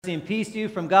Mercy and peace to you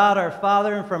from God our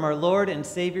Father and from our Lord and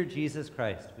Savior Jesus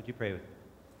Christ. Would you pray with me?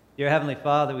 Dear Heavenly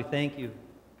Father, we thank you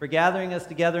for gathering us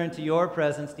together into your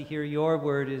presence to hear your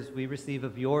word as we receive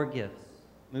of your gifts,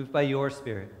 moved by your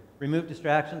Spirit. Remove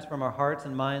distractions from our hearts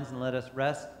and minds and let us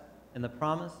rest in the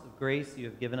promise of grace you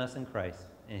have given us in Christ.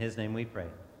 In his name we pray.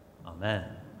 Amen.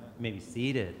 You may be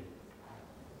seated.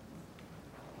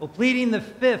 Well, pleading the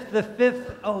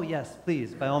fifth, oh yes,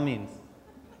 please, by all means.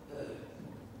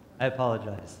 I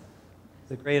apologize.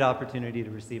 It's a great opportunity to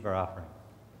receive our offering.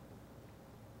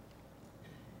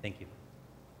 Thank you.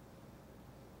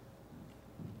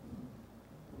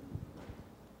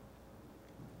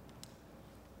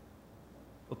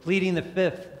 Well, pleading the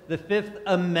Fifth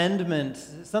Amendment,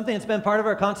 something that's been part of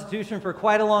our Constitution for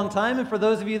quite a long time, and for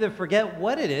those of you that forget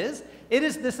what it is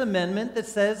this amendment that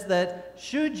says that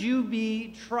should you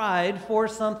be tried for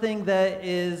something that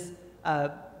is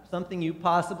something you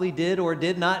possibly did or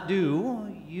did not do,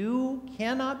 you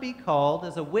cannot be called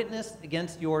as a witness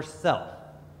against yourself.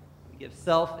 You give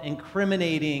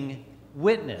self-incriminating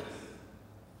witness.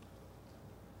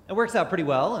 It works out pretty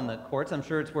well in the courts. I'm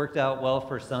sure it's worked out well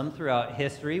for some throughout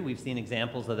history. We've seen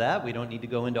examples of that. We don't need to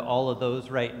go into all of those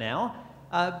right now.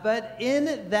 But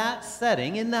in that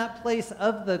setting, in that place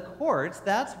of the courts,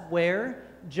 that's where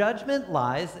judgment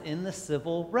lies in the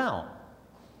civil realm.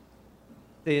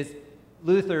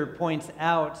 Luther points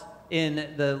out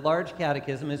in the Large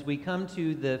Catechism, as we come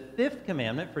to the fifth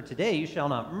commandment for today, you shall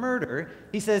not murder,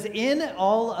 he says, in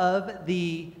all of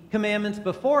the commandments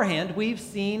beforehand, we've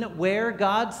seen where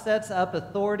God sets up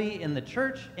authority in the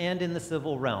church and in the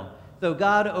civil realm. So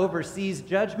God oversees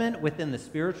judgment within the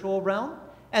spiritual realm,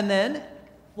 and then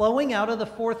flowing out of the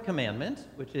fourth commandment,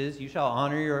 which is you shall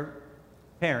honor your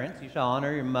parents, you shall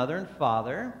honor your mother and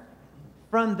father.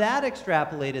 From that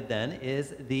extrapolated then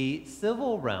is the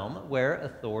civil realm where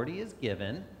authority is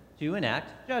given to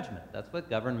enact judgment. That's what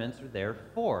governments are there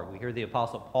for. We hear the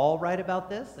Apostle Paul write about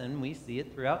this, and we see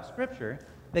it throughout Scripture,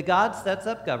 that God sets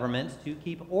up governments to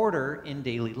keep order in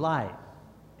daily life.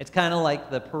 It's kind of like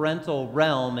the parental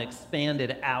realm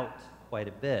expanded out quite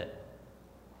a bit.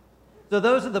 So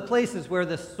those are the places where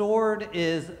the sword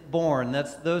is born.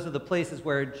 Those are the places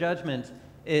where judgment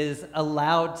is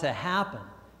allowed to happen.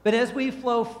 But as we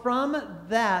flow from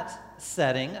that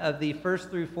setting of the first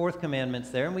through fourth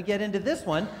commandments there, and we get into this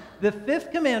one, the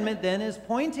fifth commandment then is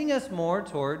pointing us more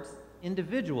towards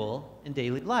individual and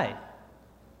daily life.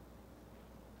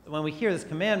 So when we hear this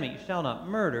commandment, you shall not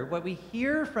murder, what we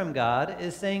hear from God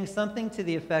is saying something to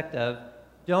the effect of,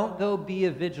 don't go be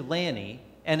a vigilante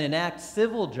and enact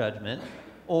civil judgment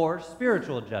or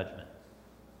spiritual judgment.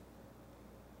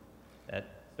 That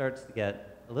starts to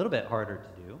get a little bit harder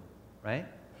to do, right?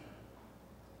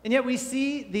 And yet we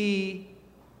see the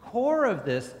core of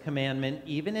this commandment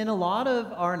even in a lot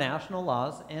of our national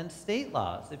laws and state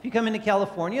laws. If you come into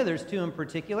California, there's two in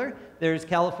particular. There's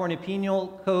California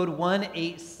Penal Code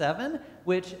 187,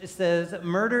 which says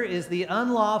murder is the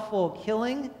unlawful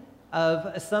killing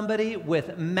of somebody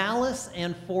with malice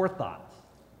and forethought.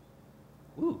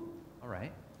 Ooh, all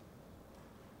right.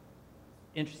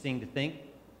 Interesting to think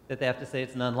that they have to say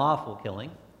it's an unlawful killing.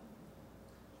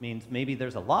 Which means maybe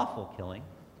there's a lawful killing.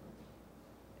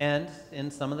 And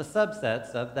in some of the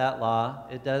subsets of that law,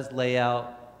 it does lay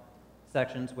out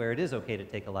sections where it is okay to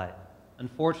take a life.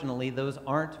 Unfortunately, those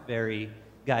aren't very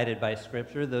guided by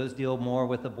Scripture. Those deal more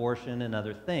with abortion and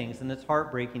other things. And it's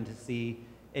heartbreaking to see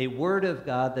a word of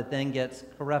God that then gets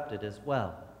corrupted as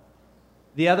well.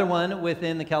 The other one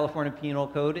within the California Penal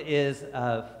Code is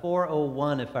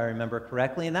 401, if I remember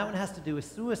correctly, and that one has to do with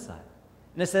suicide.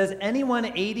 And it says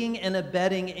anyone aiding and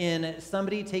abetting in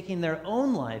somebody taking their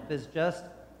own life is just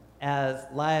as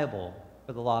liable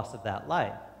for the loss of that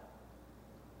life.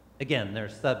 Again,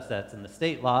 there's subsets in the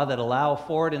state law that allow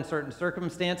for it in certain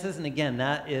circumstances, and again,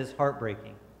 that is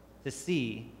heartbreaking to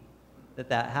see that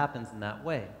that happens in that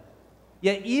way.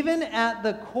 Yet even at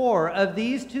the core of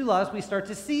these two laws, we start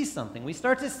to see something. We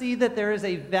start to see that there is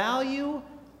a value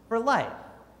for life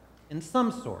in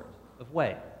some sort of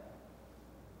way.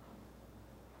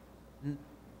 And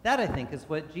that, I think, is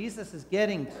what Jesus is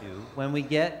getting to when we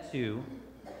get to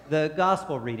the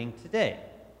gospel reading today.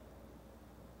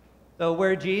 So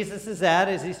where Jesus is at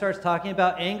as he starts talking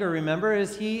about anger, remember,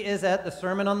 as he is at the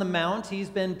Sermon on the Mount, he's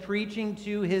been preaching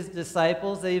to his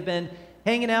disciples. They've been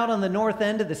hanging out on the north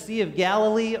end of the Sea of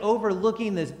Galilee,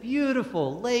 overlooking this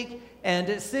beautiful lake,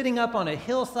 and sitting up on a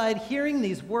hillside, hearing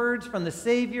these words from the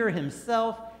Savior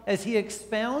himself as he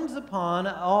expounds upon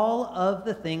all of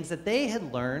the things that they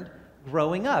had learned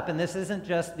growing up. And this isn't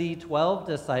just the 12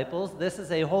 disciples. This is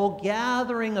a whole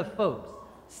gathering of folks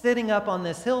sitting up on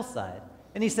this hillside.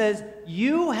 And he says,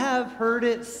 you have heard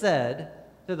it said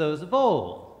to those of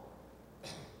old, you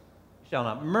shall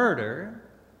not murder,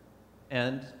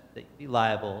 and they be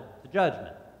liable to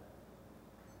judgment.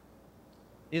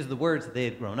 These are the words that they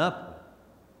had grown up with.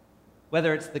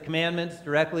 Whether it's the commandments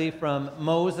directly from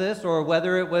Moses, or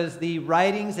whether it was the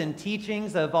writings and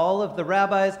teachings of all of the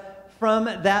rabbis from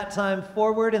that time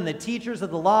forward, and the teachers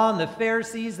of the law and the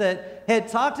Pharisees that had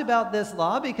talked about this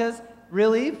law, because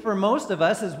really, for most of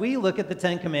us, as we look at the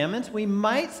Ten Commandments, we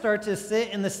might start to sit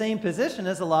in the same position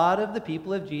as a lot of the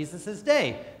people of Jesus'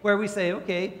 day, where we say,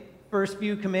 okay, first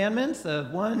few commandments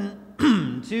of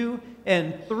 1, 2,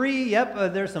 and 3, yep,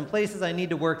 there's some places I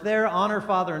need to work there. Honor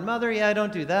father and mother. Yeah, I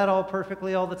don't do that all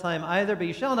perfectly all the time either, but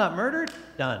you shall not murder.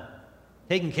 Done.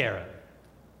 Taken care of.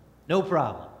 No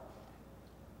problem.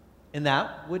 And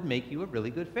that would make you a really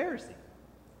good Pharisee.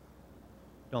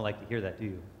 Don't like to hear that, do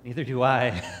you? Neither do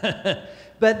I.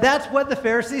 But that's what the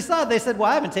Pharisees thought. They said,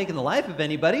 well, I haven't taken the life of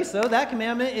anybody, so that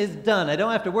commandment is done. I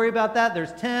don't have to worry about that.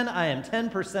 There's 10. I am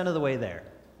 10% of the way there.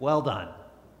 Well done.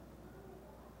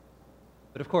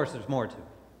 But of course, there's more to it.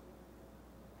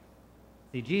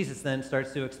 See, Jesus then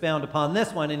starts to expound upon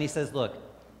this one, and he says, look,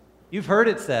 you've heard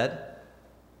it said,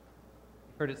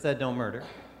 don't murder.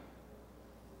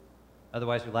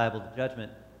 Otherwise, you're liable to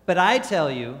judgment. But I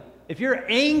tell you, if you're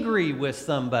angry with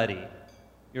somebody,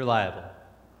 you're liable.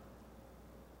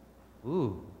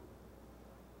 Ooh,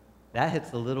 that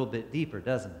hits a little bit deeper,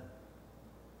 doesn't it?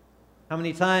 How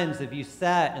many times have you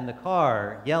sat in the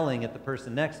car yelling at the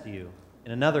person next to you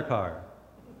in another car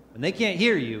when they can't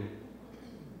hear you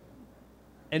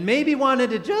and maybe wanted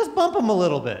to just bump them a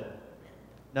little bit?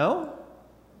 No?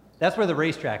 That's where the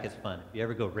racetrack is fun. If you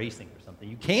ever go racing or something,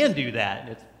 you can do that.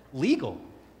 It's legal.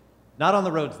 Not on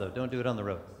the roads, though. Don't do it on the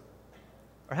roads.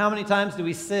 Or how many times do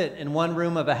we sit in one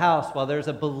room of a house while there's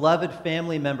a beloved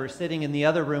family member sitting in the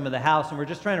other room of the house, and we're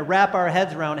just trying to wrap our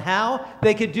heads around how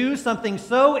they could do something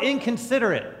so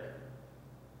inconsiderate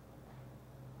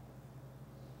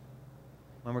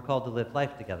when we're called to live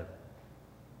life together,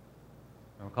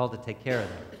 when we're called to take care of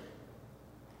them?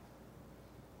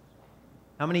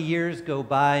 How many years go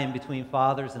by in between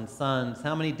fathers and sons?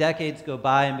 How many decades go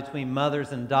by in between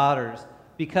mothers and daughters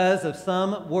because of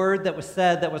some word that was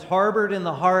said that was harbored in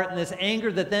the heart, and this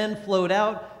anger that then flowed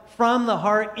out from the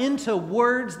heart into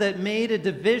words that made a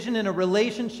division in a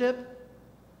relationship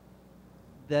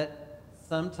that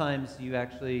sometimes you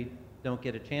actually don't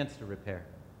get a chance to repair?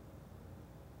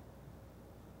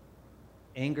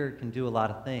 Anger can do a lot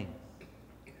of things.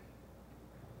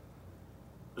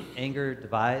 Anger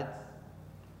divides.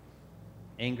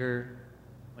 Anger,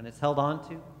 when it's held on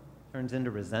to, turns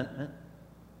into resentment.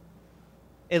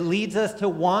 It leads us to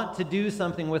want to do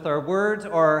something with our words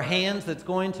or our hands that's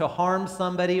going to harm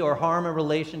somebody or harm a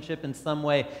relationship in some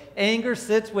way. Anger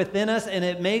sits within us, and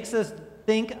it makes us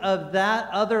think of that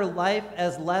other life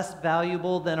as less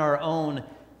valuable than our own.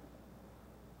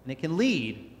 And it can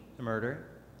lead to murder.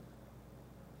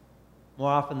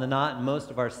 More often than not, in most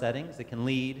of our settings, it can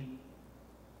lead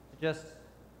to just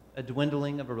a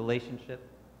dwindling of a relationship.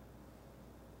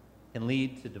 It can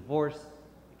lead to divorce.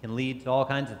 It can lead to all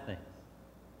kinds of things.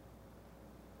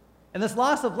 And this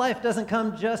loss of life doesn't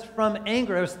come just from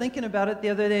anger. I was thinking about it the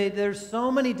other day. There's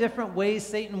so many different ways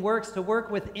Satan works to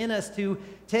work within us to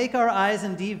take our eyes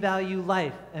and devalue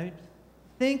life. I mean,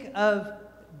 think of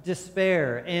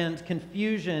despair and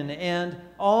confusion and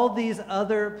all these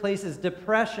other places,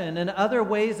 depression and other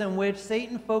ways in which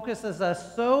Satan focuses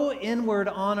us so inward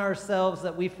on ourselves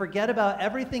that we forget about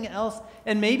everything else,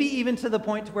 and maybe even to the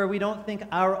point to where we don't think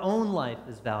our own life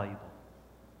is valuable.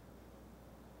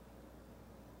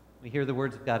 We hear the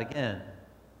words of God again,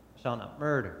 shall not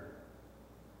murder.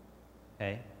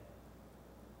 Okay?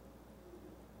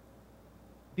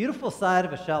 Beautiful side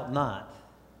of a shalt not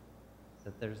is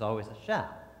that there's always a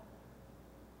shall.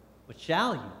 What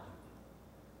shall you do?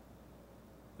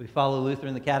 We follow Luther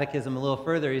in the Catechism a little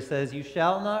further. He says, you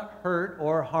shall not hurt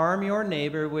or harm your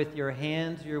neighbor with your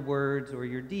hands, your words, or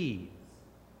your deeds.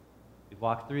 We've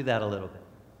walked through that a little bit.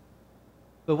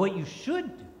 But what you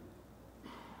should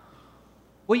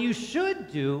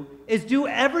do, is do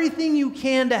everything you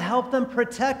can to help them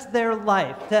protect their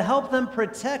life, to help them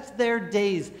protect their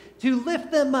days, to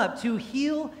lift them up, to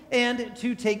heal and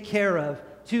to take care of,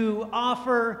 to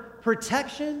offer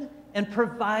protection and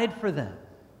provide for them.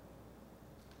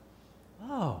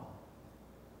 Oh,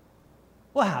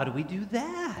 well, how do we do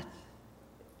that?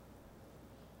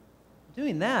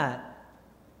 Doing that,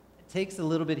 it takes a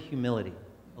little bit of humility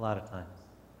a lot of times.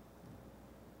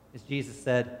 As Jesus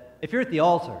said, if you're at the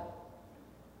altar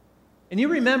and you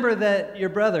remember that your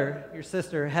brother, your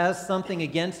sister, has something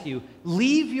against you,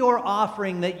 leave your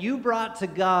offering that you brought to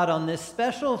God on this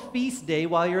special feast day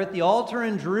while you're at the altar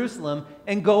in Jerusalem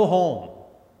and go home.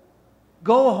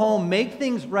 Go home, make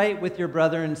things right with your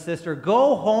brother and sister.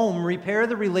 Go home, repair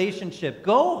the relationship.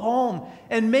 Go home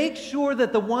and make sure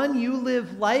that the one you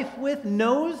live life with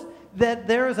knows that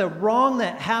there is a wrong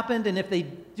that happened, and if they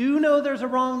do know there's a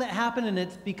wrong that happened and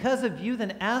it's because of you,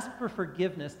 then ask for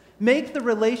forgiveness. Make the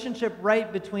relationship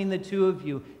right between the two of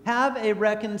you. Have a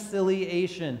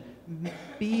reconciliation.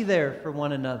 Be there for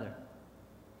one another.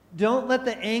 Don't let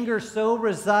the anger so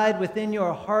reside within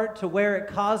your heart to where it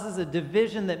causes a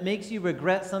division that makes you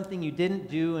regret something you didn't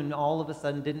do and all of a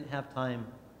sudden didn't have time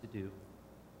to do.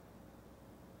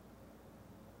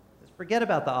 Just forget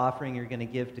about the offering you're going to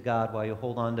give to God while you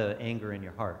hold on to anger in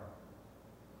your heart.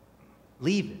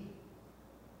 Leave it.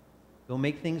 Go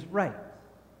make things right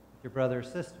with your brother or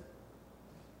sister.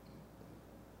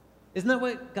 Isn't that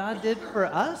what God did for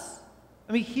us?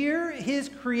 I mean, here his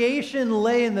creation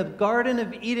lay in the Garden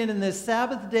of Eden in this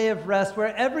Sabbath day of rest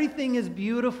where everything is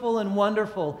beautiful and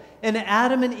wonderful. And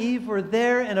Adam and Eve were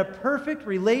there in a perfect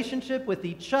relationship with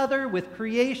each other, with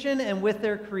creation, and with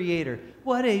their Creator.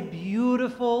 What a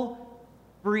beautiful,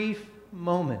 brief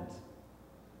moment.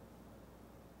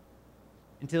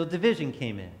 Until division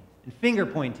came in and finger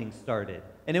pointing started.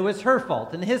 And it was her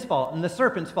fault and his fault and the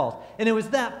serpent's fault. And it was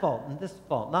that fault and this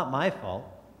fault, not my fault.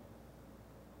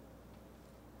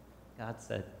 God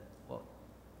said, well,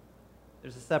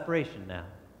 there's a separation now.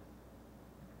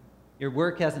 Your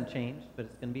work hasn't changed, but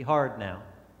it's going to be hard now.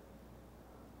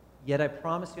 Yet I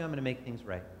promise you I'm going to make things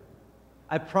right.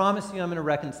 I promise you I'm going to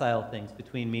reconcile things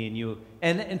between me and you.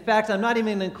 And in fact, I'm not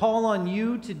even going to call on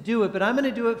you to do it, but I'm going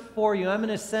to do it for you. I'm going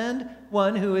to send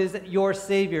one who is your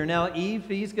Savior. Now, Eve,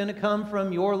 he's going to come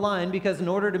from your line because in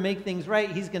order to make things right,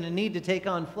 he's going to need to take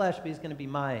on flesh, but he's going to be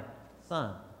my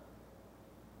son.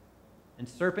 And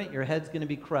serpent, your head's going to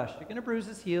be crushed. You're going to bruise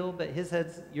his heel, but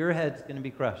your head's going to be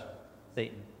crushed,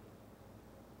 Satan.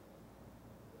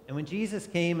 And when Jesus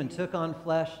came and took on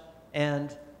flesh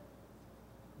and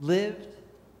lived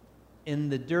in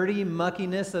the dirty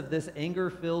muckiness of this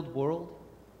anger-filled world,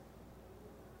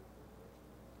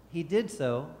 he did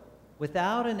so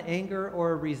without an anger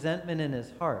or a resentment in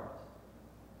his heart.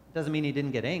 It doesn't mean he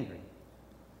didn't get angry.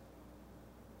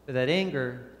 But that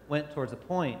anger went towards a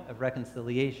point of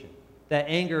reconciliation. That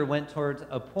anger went towards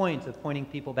a point of pointing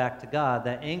people back to God.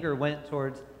 That anger went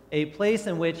towards a place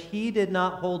in which he did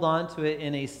not hold on to it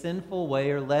in a sinful way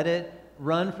or let it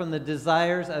run from the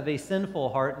desires of a sinful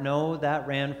heart. No, that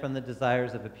ran from the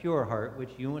desires of a pure heart,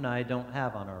 which you and I don't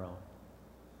have on our own.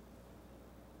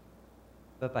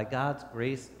 But by God's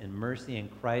grace and mercy in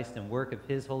Christ and work of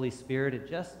his Holy Spirit, it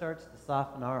just starts to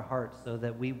soften our hearts so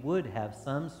that we would have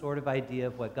some sort of idea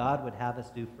of what God would have us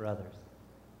do for others.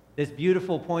 This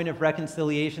beautiful point of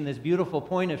reconciliation, this beautiful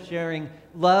point of sharing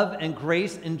love and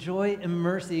grace and joy and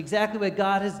mercy, exactly what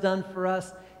God has done for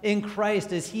us in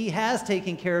Christ as he has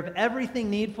taken care of everything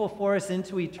needful for us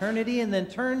into eternity and then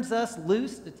turns us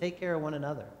loose to take care of one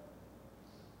another.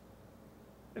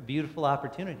 What a beautiful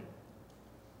opportunity.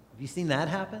 Have you seen that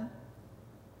happen?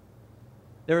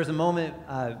 There was a moment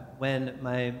when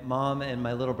my mom and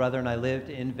my little brother and I lived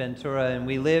in Ventura, and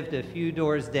we lived a few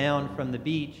doors down from the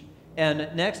beach. And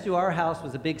next to our house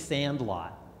was a big sand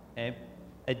lot. Okay?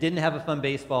 It didn't have a fun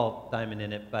baseball diamond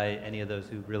in it by any of those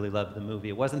who really loved the movie.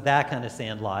 It wasn't that kind of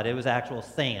sand lot. It was actual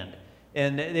sand.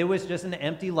 And it was just an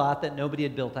empty lot that nobody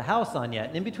had built a house on yet.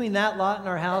 And in between that lot and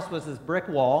our house was this brick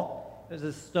wall. There was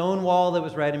a stone wall that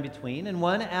was right in between. And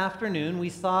one afternoon, we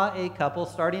saw a couple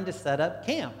starting to set up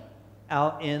camp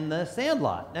out in the sand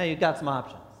lot. Now, you've got some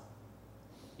options.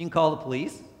 You can call the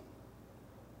police.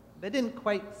 But it didn't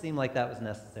quite seem like that was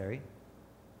necessary.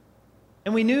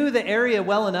 And we knew the area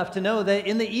well enough to know that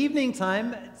in the evening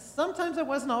time, sometimes it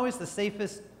wasn't always the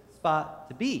safest spot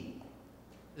to be.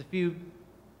 There's a few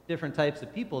different types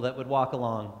of people that would walk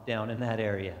along down in that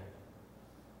area.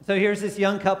 So here's this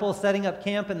young couple setting up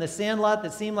camp in the sand lot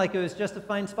that seemed like it was just a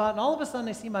fine spot, and all of a sudden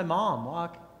I see my mom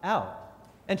walk out.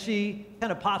 And she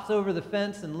kind of pops over the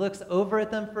fence and looks over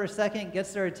at them for a second,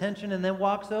 gets their attention, and then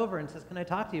walks over and says, "Can I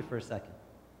talk to you for a second?"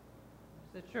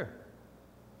 I said, "Sure."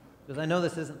 Because I know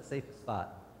this isn't the safest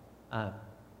spot.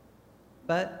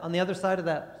 But on the other side of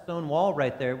that stone wall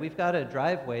right there, we've got a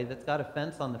driveway that's got a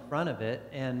fence on the front of it,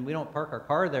 and we don't park our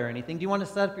car there or anything. Do you want to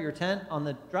set up your tent on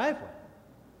the driveway?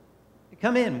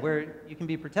 Come in where you can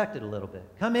be protected a little bit.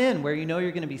 Come in where you know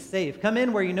you're going to be safe. Come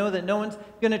in where you know that no one's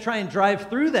going to try and drive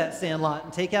through that sand lot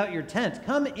and take out your tent.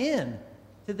 Come in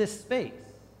to this space.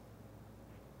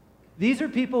 These are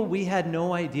people we had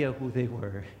no idea who they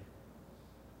were.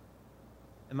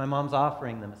 And my mom's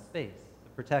offering them a space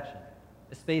of protection,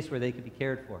 a space where they could be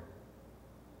cared for.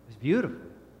 It was beautiful.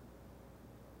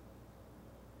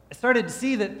 I started to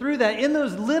see that through that, in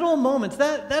those little moments,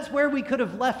 that's where we could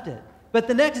have left it. But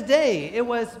the next day, it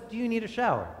was, do you need a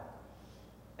shower?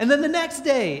 And then the next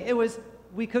day, it was,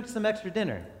 we cooked some extra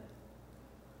dinner.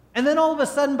 And then all of a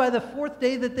sudden, by the fourth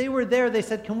day that they were there, they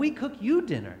said, can we cook you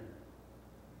dinner?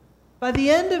 By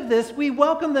the end of this, we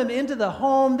welcomed them into the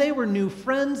home. They were new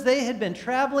friends. They had been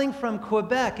traveling from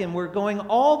Quebec and were going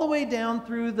all the way down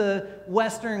through the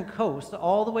western coast,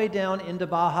 all the way down into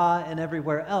Baja and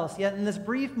everywhere else. Yet in this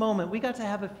brief moment, we got to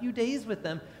have a few days with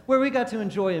them where we got to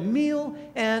enjoy a meal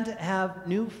and have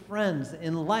new friends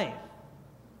in life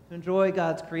to enjoy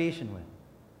God's creation with.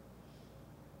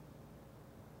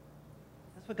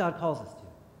 That's what God calls us to.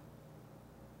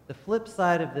 The flip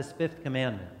side of this fifth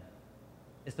commandment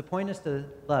is to point us to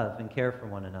love and care for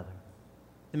one another,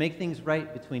 to make things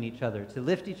right between each other, to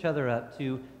lift each other up,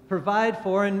 to provide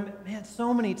for. And man,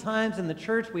 so many times in the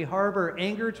church we harbor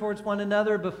anger towards one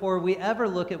another before we ever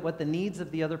look at what the needs of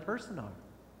the other person are.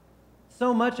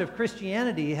 So much of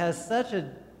Christianity has such a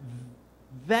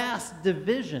vast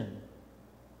division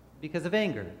because of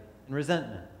anger and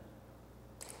resentment.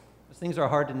 Those things are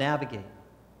hard to navigate.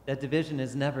 That division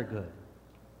is never good.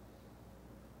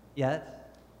 Yet,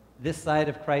 this side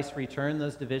of Christ's return,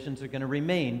 those divisions are going to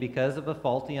remain because of a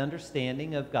faulty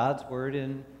understanding of God's word,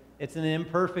 and it's an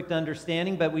imperfect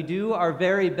understanding, but we do our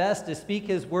very best to speak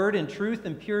his word in truth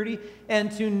and purity,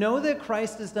 and to know that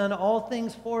Christ has done all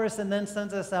things for us and then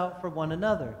sends us out for one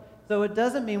another. So it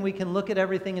doesn't mean we can look at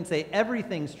everything and say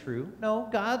everything's true. No,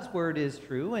 God's word is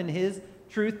true, and his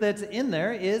truth that's in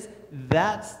there is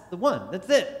that's the one. That's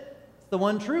it. It's the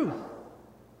one truth.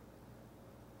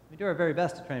 We do our very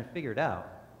best to try and figure it out.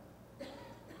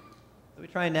 So we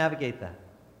try and navigate that.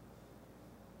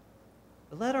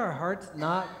 But let our hearts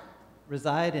not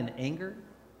reside in anger,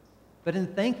 but in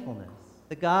thankfulness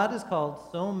that God has called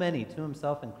so many to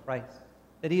himself in Christ,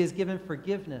 that he has given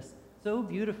forgiveness so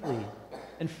beautifully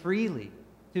and freely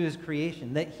to his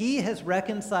creation, that he has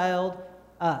reconciled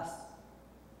us,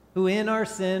 who in our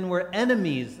sin were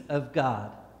enemies of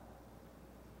God.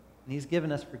 And he's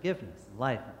given us forgiveness and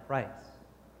life in Christ.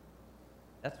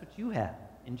 That's what you have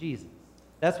in Jesus.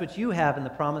 That's what you have in the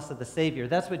promise of the Savior.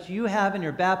 That's what you have in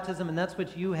your baptism, and that's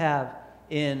what you have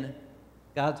in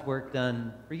God's work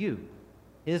done for you.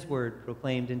 His word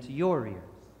proclaimed into your ears.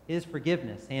 His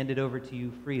forgiveness handed over to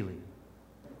you freely.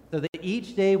 So that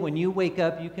each day when you wake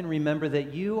up, you can remember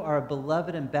that you are a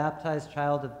beloved and baptized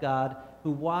child of God who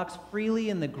walks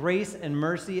freely in the grace and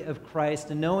mercy of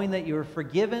Christ, and knowing that you are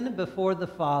forgiven before the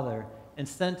Father and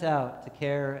sent out to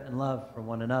care and love for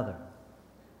one another.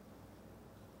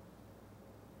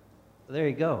 So there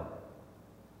you go.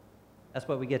 That's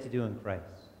what we get to do in Christ,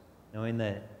 knowing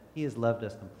that he has loved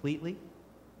us completely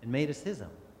and made us his own.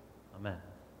 Amen.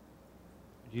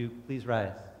 Would you please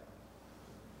rise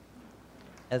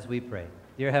as we pray?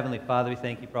 Dear Heavenly Father, we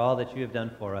thank you for all that you have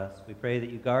done for us. We pray that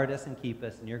you guard us and keep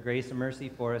us in your grace and mercy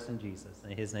for us in Jesus.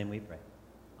 In his name we pray.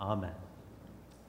 Amen.